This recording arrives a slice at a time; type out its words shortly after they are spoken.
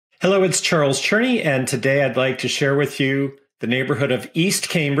Hello, it's Charles Cherney, and today I'd like to share with you the neighborhood of East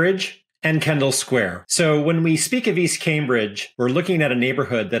Cambridge and Kendall Square. So when we speak of East Cambridge, we're looking at a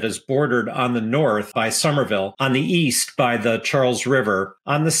neighborhood that is bordered on the north by Somerville, on the east by the Charles River,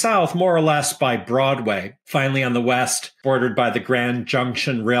 on the south more or less by Broadway, finally on the west bordered by the Grand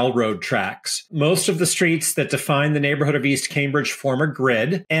Junction railroad tracks. Most of the streets that define the neighborhood of East Cambridge form a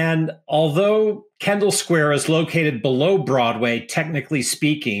grid, and although Kendall Square is located below Broadway, technically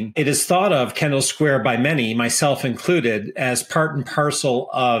speaking, it is thought of, Kendall Square, by many, myself included, as part and parcel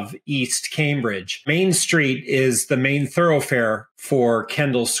of East Cambridge. Main Street is the main thoroughfare for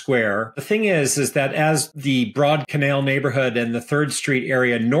Kendall Square. The thing is that as the Broad Canal neighborhood and the 3rd Street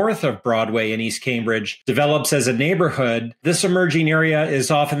area north of Broadway in East Cambridge develops as a neighborhood, this emerging area is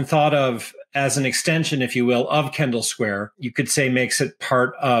often thought of as an extension, if you will, of Kendall Square. You could say makes it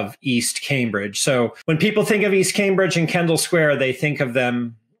part of East Cambridge. So when people think of East Cambridge and Kendall Square, they think of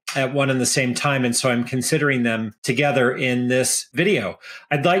them at one and the same time. And so I'm considering them together in this video.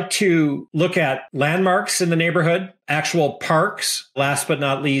 I'd like to look at landmarks in the neighborhood, actual parks, last but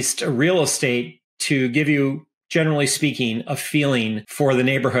not least, real estate, to give you, generally speaking, a feeling for the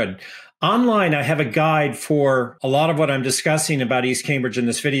neighborhood. Online, I have a guide for a lot of what I'm discussing about East Cambridge in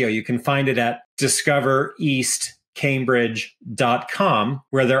this video. You can find it at discovereastcambridge.com,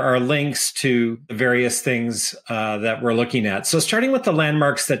 where there are links to the various things that we're looking at. So starting with the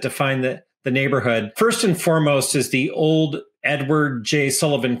landmarks that define the neighborhood, first and foremost is the old Edward J.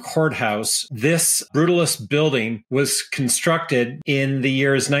 Sullivan Courthouse. This brutalist building was constructed in the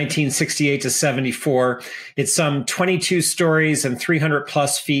years 1968 to 74. It's some 22 stories and 300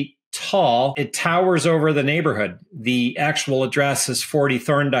 plus feet tall. It towers over the neighborhood. The actual address is 40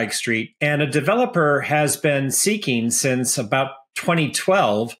 Thorndike Street. And a developer has been seeking since about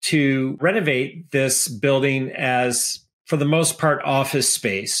 2012 to renovate this building as, for the most part, office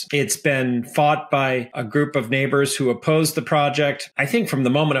space. It's been fought by a group of neighbors who opposed the project. I think from the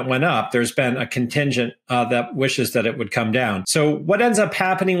moment it went up, there's been a contingent that wishes that it would come down. So what ends up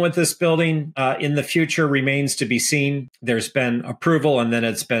happening with this building in the future remains to be seen. There's been approval, and then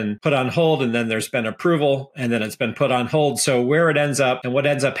it's been put on hold, and then there's been approval, and then it's been put on hold. So where it ends up and what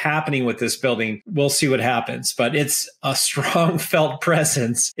ends up happening with this building, we'll see what happens. But it's a strong felt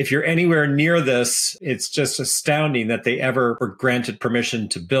presence. If you're anywhere near this, it's just astounding that they ever were granted permission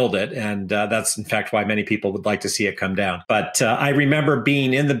to build it. And that's, in fact, why many people would like to see it come down. But I remember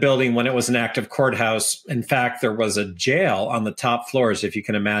being in the building when it was an active courthouse. In fact, there was a jail on the top floors, if you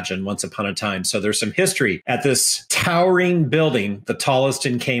can imagine, once upon a time. So there's some history at this towering building, the tallest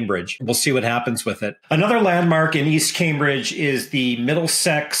in Cambridge. We'll see what happens with it. Another landmark in East Cambridge is the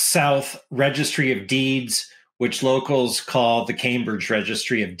Middlesex South Registry of Deeds, which locals call the Cambridge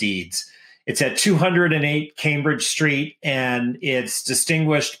Registry of Deeds. It's at 208 Cambridge Street, and it's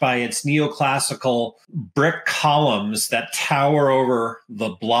distinguished by its neoclassical brick columns that tower over the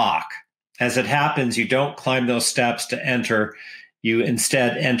block. As it happens, you don't climb those steps to enter. You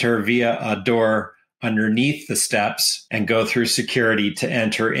instead enter via a door underneath the steps and go through security to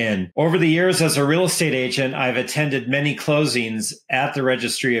enter in. Over the years as a real estate agent, I've attended many closings at the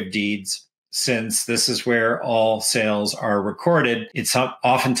Registry of Deeds. Since this is where all sales are recorded, it's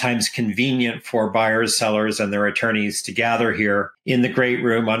oftentimes convenient for buyers, sellers, and their attorneys to gather here in the great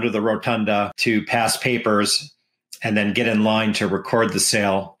room under the rotunda to pass papers and then get in line to record the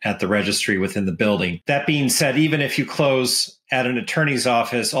sale at the registry within the building. That being said, even if you close at an attorney's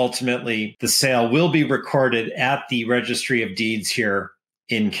office, ultimately the sale will be recorded at the Registry of Deeds here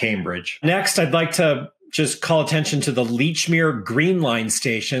in Cambridge. Next, I'd like to just call attention to the Lechmere Green Line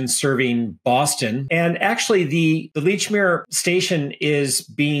station serving Boston. And actually, the Lechmere station is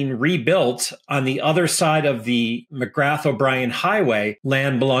being rebuilt on the other side of the McGrath-O'Brien Highway,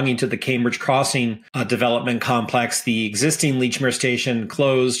 land belonging to the Cambridge Crossing development complex. The existing Lechmere station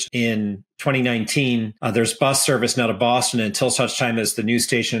closed in 2019. There's bus service now to Boston until such time as the new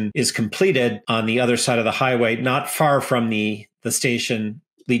station is completed on the other side of the highway, not far from the station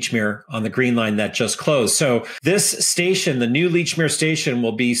Lechmere on the Green Line that just closed. So this station, the new Lechmere station,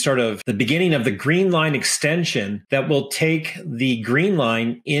 will be sort of the beginning of the Green Line extension that will take the Green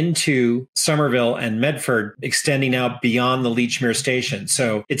Line into Somerville and Medford, extending out beyond the Lechmere station.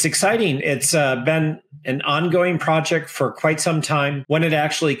 So it's exciting. It's been an ongoing project for quite some time. When it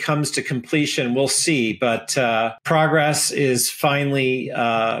actually comes to completion, we'll see. But progress is finally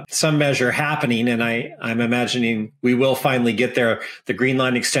some measure happening, and I'm imagining we will finally get there. The Green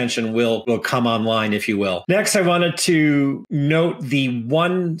Line extension will come online, if you will. Next, I wanted to note the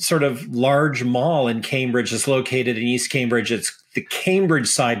one sort of large mall in Cambridge is located in East Cambridge. It's the Cambridge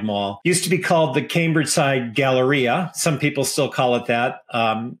Side Mall. Used to be called the Cambridge Side Galleria. Some people still call it that.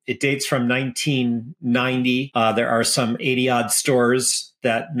 It dates from 1990. There are some 80-odd stores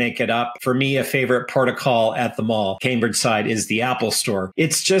that make it up. For me, a favorite protocol at the mall, Cambridge Side, is the Apple Store.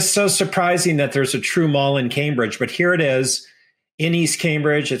 It's just so surprising that there's a true mall in Cambridge, but here it is in East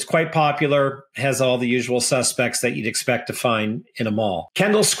Cambridge. It's quite popular, has all the usual suspects that you'd expect to find in a mall.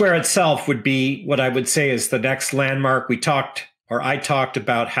 Kendall Square itself would be what I would say is the next landmark. I talked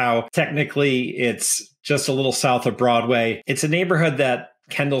about how technically it's just a little south of Broadway. It's a neighborhood that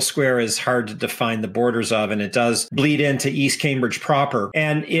Kendall Square is hard to define the borders of, and it does bleed into East Cambridge proper.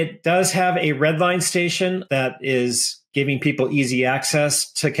 And it does have a red line station that is giving people easy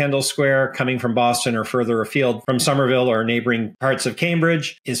access to Kendall Square coming from Boston or further afield from Somerville or neighboring parts of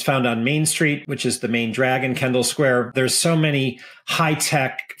Cambridge. Is found on Main Street, which is the main drag in Kendall Square. There's so many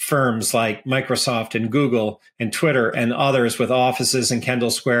high-tech firms like Microsoft and Google and Twitter and others with offices in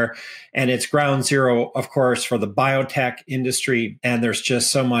Kendall Square. And it's ground zero, of course, for the biotech industry. And there's just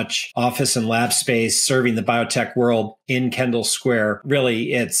so much office and lab space serving the biotech world in Kendall Square.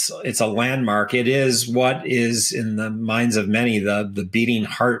 Really, it's a landmark. It is what is, in the minds of many, the beating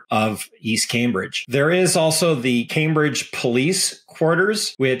heart of East Cambridge. There is also the Cambridge Police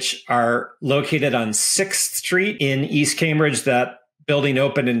Quarters, which are located on 6th Street in East Cambridge. That building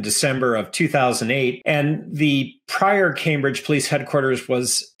opened in December of 2008. And the prior Cambridge Police Headquarters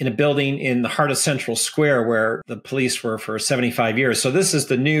was in a building in the heart of Central Square where the police were for 75 years. So this is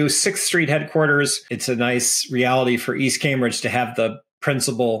the new 6th Street headquarters. It's a nice reality for East Cambridge to have the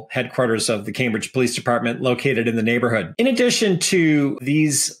principal headquarters of the Cambridge Police Department located in the neighborhood. In addition to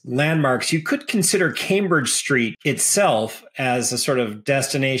these landmarks, you could consider Cambridge Street itself as a sort of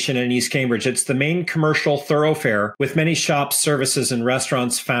destination in East Cambridge. It's the main commercial thoroughfare with many shops, services, and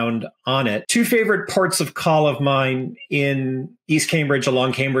restaurants found on it. Two favorite ports of call of mine in East Cambridge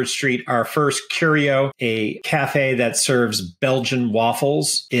along Cambridge Street are first Curio, a cafe that serves Belgian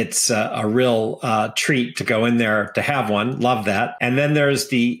waffles. It's a real treat to go in there to have one. Love that. And then there's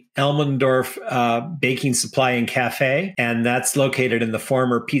the Elmendorf Baking Supply and Cafe, and that's located in the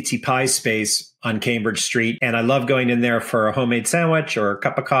former Pizza Pie space on Cambridge Street. And I love going in there for a homemade sandwich or a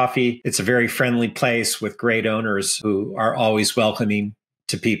cup of coffee. It's a very friendly place with great owners who are always welcoming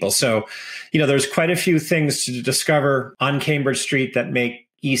to people. So, there's quite a few things to discover on Cambridge Street that make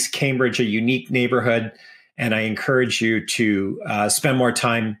East Cambridge a unique neighborhood. And I encourage you to spend more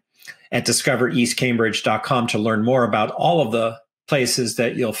time at discovereastcambridge.com to learn more about all of the places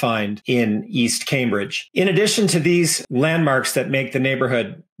that you'll find in East Cambridge. In addition to these landmarks that make the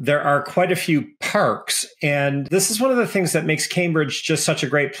neighborhood, there are quite a few parks. And this is one of the things that makes Cambridge just such a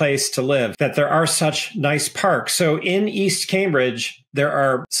great place to live, that there are such nice parks. So in East Cambridge, there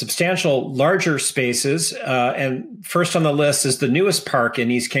are substantial larger spaces. And first on the list is the newest park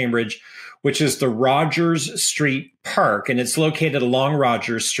in East Cambridge, which is the Rogers Street Park. And it's located along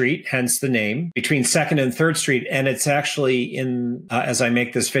Rogers Street, hence the name, between 2nd and 3rd Street. And it's actually in, as I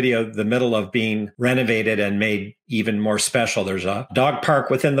make this video, the middle of being renovated and made even more special. There's a dog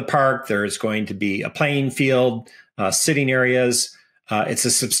park within the park. There's going to be a playing field, sitting areas. It's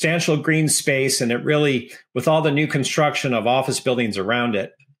a substantial green space. And it really, with all the new construction of office buildings around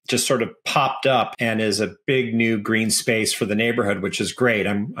it, just sort of popped up and is a big new green space for the neighborhood, which is great.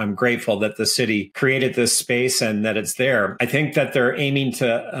 I'm grateful that the city created this space and that it's there. I think that they're aiming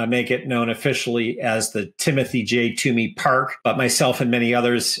to make it known officially as the Timothy J. Toomey Park, but myself and many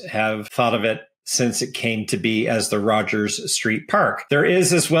others have thought of it since it came to be as the Rogers Street Park. There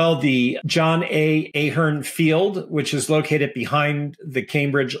is as well the John A. Ahern Field, which is located behind the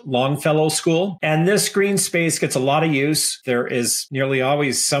Cambridge Longfellow School. And this green space gets a lot of use. There is nearly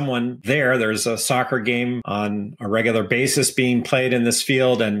always someone there. There's a soccer game on a regular basis being played in this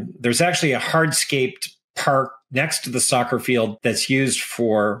field. And there's actually a hardscaped park next to the soccer field that's used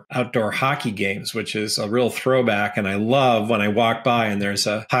for outdoor hockey games, which is a real throwback. And I love when I walk by and there's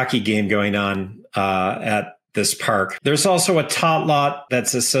a hockey game going on at this park. There's also a tot lot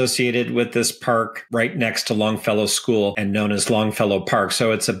that's associated with this park right next to Longfellow School and known as Longfellow Park.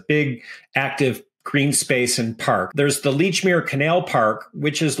 So it's a big, active green space and park. There's the Lechmere Canal Park,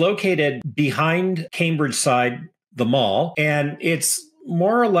 which is located behind Cambridge Side, the mall. And it's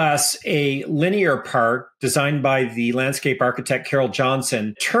more or less a linear park designed by the landscape architect Carol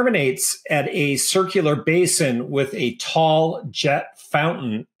Johnson, terminates at a circular basin with a tall jet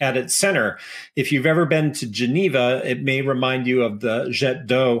fountain at its center. If you've ever been to Geneva, it may remind you of the jet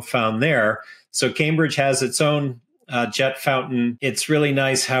d'eau found there. So Cambridge has its own jet fountain. It's really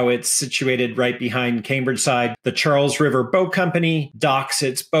nice how it's situated right behind Cambridge Side. The Charles River Boat Company docks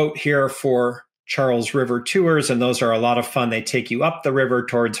its boat here for Charles River tours, and those are a lot of fun. They take you up the river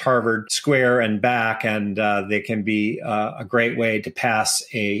towards Harvard Square and back, and they can be a great way to pass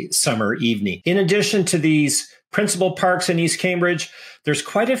a summer evening. In addition to these principal parks in East Cambridge, there's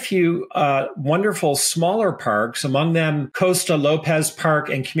quite a few wonderful smaller parks, among them Costa Lopez Park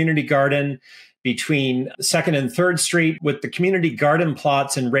and Community Garden between 2nd and 3rd Street, with the community garden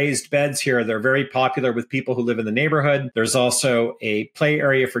plots and raised beds here. They're very popular with people who live in the neighborhood. There's also a play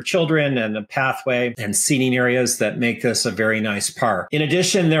area for children and a pathway and seating areas that make this a very nice park. In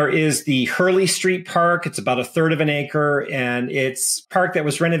addition, there is the Hurley Street Park. It's about 1/3 of an acre, and it's a park that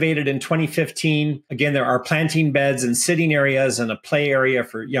was renovated in 2015. Again, there are planting beds and sitting areas and a play area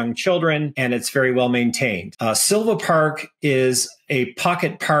for young children, and it's very well maintained. Silva Park is a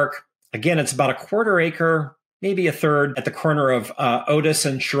pocket park. Again, it's about 1/4 acre, maybe 1/3, at the corner of Otis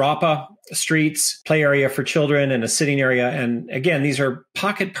and Sharapa Streets, play area for children and a sitting area. And again, these are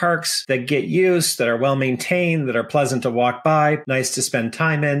pocket parks that get use, that are well maintained, that are pleasant to walk by, nice to spend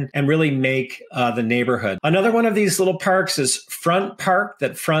time in, and really make the neighborhood. Another one of these little parks is Front Park,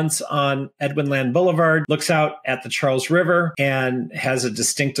 that fronts on Edwin Land Boulevard, looks out at the Charles River, and has a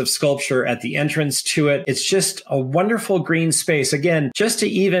distinctive sculpture at the entrance to it. It's just a wonderful green space. Again, just to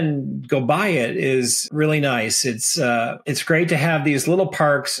even go by it is really nice. It's great to have these little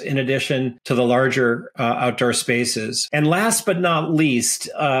parks in addition to the larger outdoor spaces. And last but not least,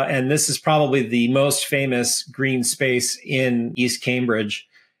 and this is probably the most famous green space in East Cambridge,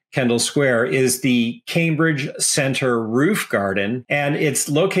 Kendall Square, is the Cambridge Center Roof Garden, and it's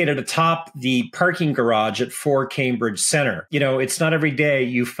located atop the parking garage at 4 Cambridge Center. You know, it's not every day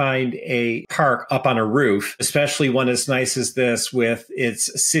you find a park up on a roof, especially one as nice as this with its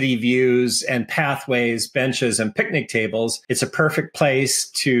city views and pathways, benches, and picnic tables. It's a perfect place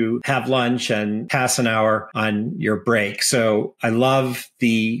to have lunch and pass an hour on your break. So I love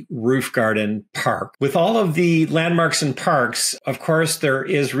the Roof Garden Park. With all of the landmarks and parks, of course, there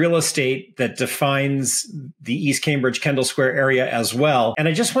is real estate that defines the East Cambridge Kendall Square area as well. And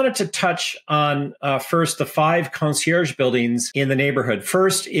I just wanted to touch on first the 5 concierge buildings in the neighborhood.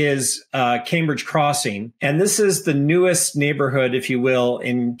 First is Cambridge Crossing. And this is the newest neighborhood, if you will,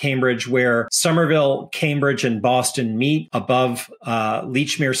 in Cambridge, where Somerville, Cambridge, and Boston meet above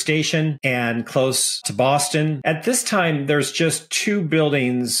Lechmere Station and close to Boston. At this time, there's just 2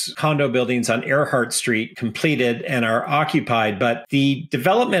 buildings, condo buildings on Earhart Street completed and are occupied. But the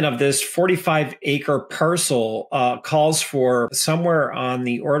development of this 45-acre parcel calls for somewhere on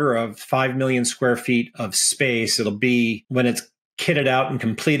the order of 5 million square feet of space. It'll be, when it's kitted out and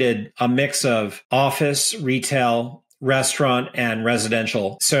completed, a mix of office, retail, restaurant, and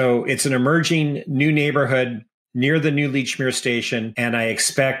residential. So it's an emerging new neighborhood near the new Lechmere Station, and I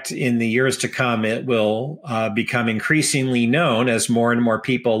expect in the years to come it will become increasingly known as more and more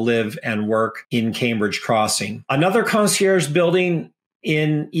people live and work in Cambridge Crossing. Another concierge building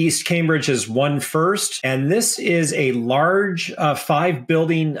in East Cambridge is One First, and this is a large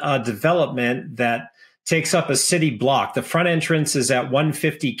 5-building development that takes up a city block. The front entrance is at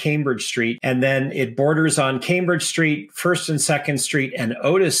 150 Cambridge Street, and then it borders on Cambridge Street, 1st and 2nd Street, and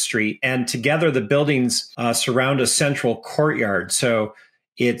Otis Street. And together the buildings surround a central courtyard. So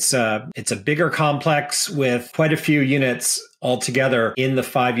it's a bigger complex with quite a few units altogether in the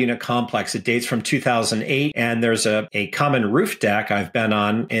 5-unit complex. It dates from 2008, and there's a common roof deck I've been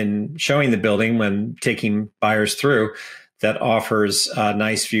on in showing the building when taking buyers through, that offers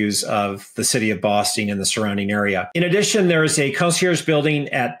nice views of the city of Boston and the surrounding area. In addition, there is a concierge building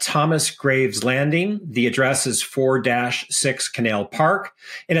at Thomas Graves Landing. The address is 4-6 Canal Park,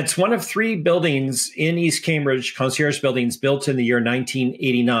 and it's one of 3 buildings in East Cambridge, concierge buildings built in the year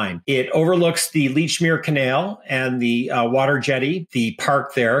 1989. It overlooks the Lechmere Canal and the water jetty, the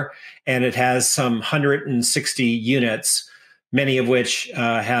park there, and it has some 160 units, many of which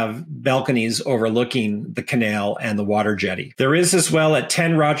have balconies overlooking the canal and the water jetty. There is as well at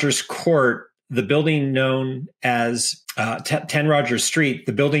 10 Rogers Court, the building known as 10 Rogers Street,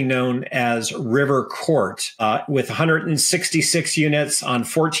 the building known as River Court, with 166 units on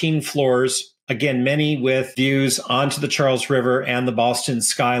 14 floors. Again, many with views onto the Charles River and the Boston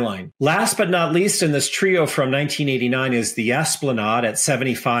skyline. Last but not least in this trio from 1989 is the Esplanade at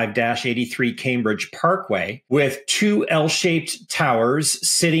 75-83 Cambridge Parkway, with 2 L-shaped towers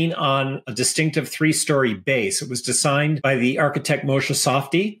sitting on a distinctive 3-story base. It was designed by the architect Moshe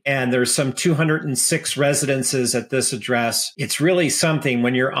Safdie, and there's some 206 residences at this address. It's really something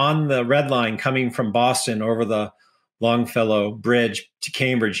when you're on the Red Line coming from Boston over the Longfellow Bridge to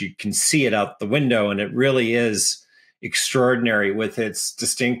Cambridge. You can see it out the window, and it really is extraordinary with its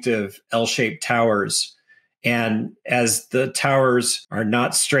distinctive L-shaped towers And as the towers are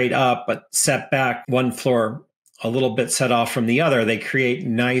not straight up, but set back one floor a little bit set off from the other, they create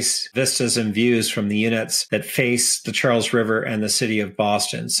nice vistas and views from the units that face the Charles River and the city of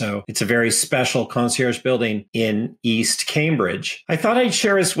Boston. So it's a very special concierge building in East Cambridge. I thought I'd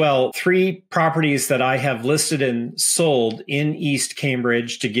share as well 3 properties that I have listed and sold in East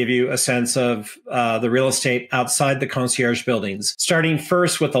Cambridge to give you a sense of the real estate outside the concierge buildings. Starting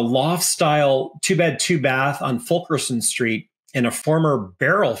first with a loft-style 2-bed, 2-bath on Fulkerson Street in a former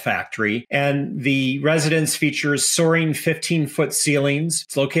barrel factory. And the residence features soaring 15-foot ceilings.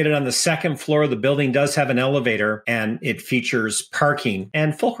 It's located on the 2nd floor. The building does have an elevator and it features parking.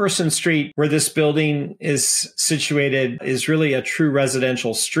 And Fulkerson Street, where this building is situated, is really a true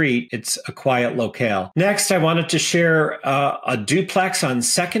residential street. It's a quiet locale. Next, I wanted to share a duplex on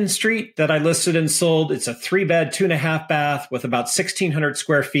 2nd Street that I listed and sold. It's a 3-bed, 2.5-bath with about 1,600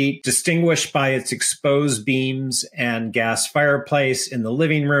 square feet, distinguished by its exposed beams and gas fireplace in the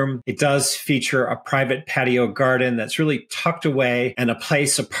living room. It does feature a private patio garden that's really tucked away and a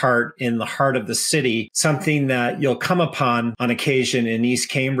place apart in the heart of the city, something that you'll come upon on occasion in East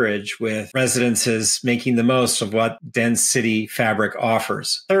Cambridge with residences making the most of what dense city fabric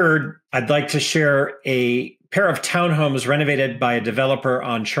offers. Third, I'd like to share a pair of townhomes renovated by a developer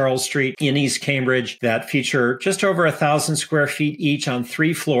on Charles Street in East Cambridge that feature just over 1,000 square feet each on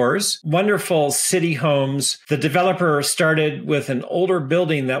 3 floors. Wonderful city homes. The developer started with an older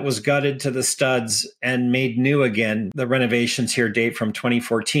building that was gutted to the studs and made new again. The renovations here date from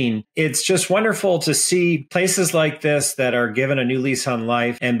 2014. It's just wonderful to see places like this that are given a new lease on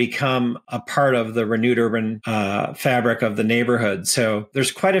life and become a part of the renewed urban fabric of the neighborhood. So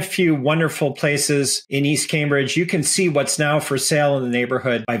there's quite a few wonderful places in East Cambridge. You can see what's now for sale in the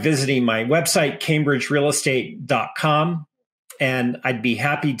neighborhood by visiting my website, cambridgerealestate.com. And I'd be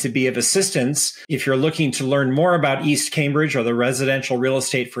happy to be of assistance if you're looking to learn more about East Cambridge or the residential real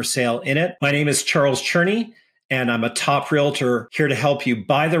estate for sale in it. My name is Charles Cherney, and I'm a top realtor here to help you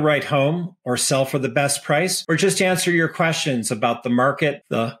buy the right home or sell for the best price, or just answer your questions about the market,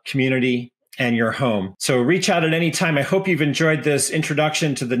 the community, and your home. So reach out at any time. I hope you've enjoyed this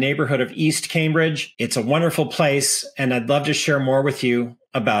introduction to the neighborhood of East Cambridge. It's a wonderful place, and I'd love to share more with you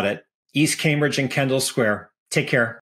about it. East Cambridge and Kendall Square. Take care.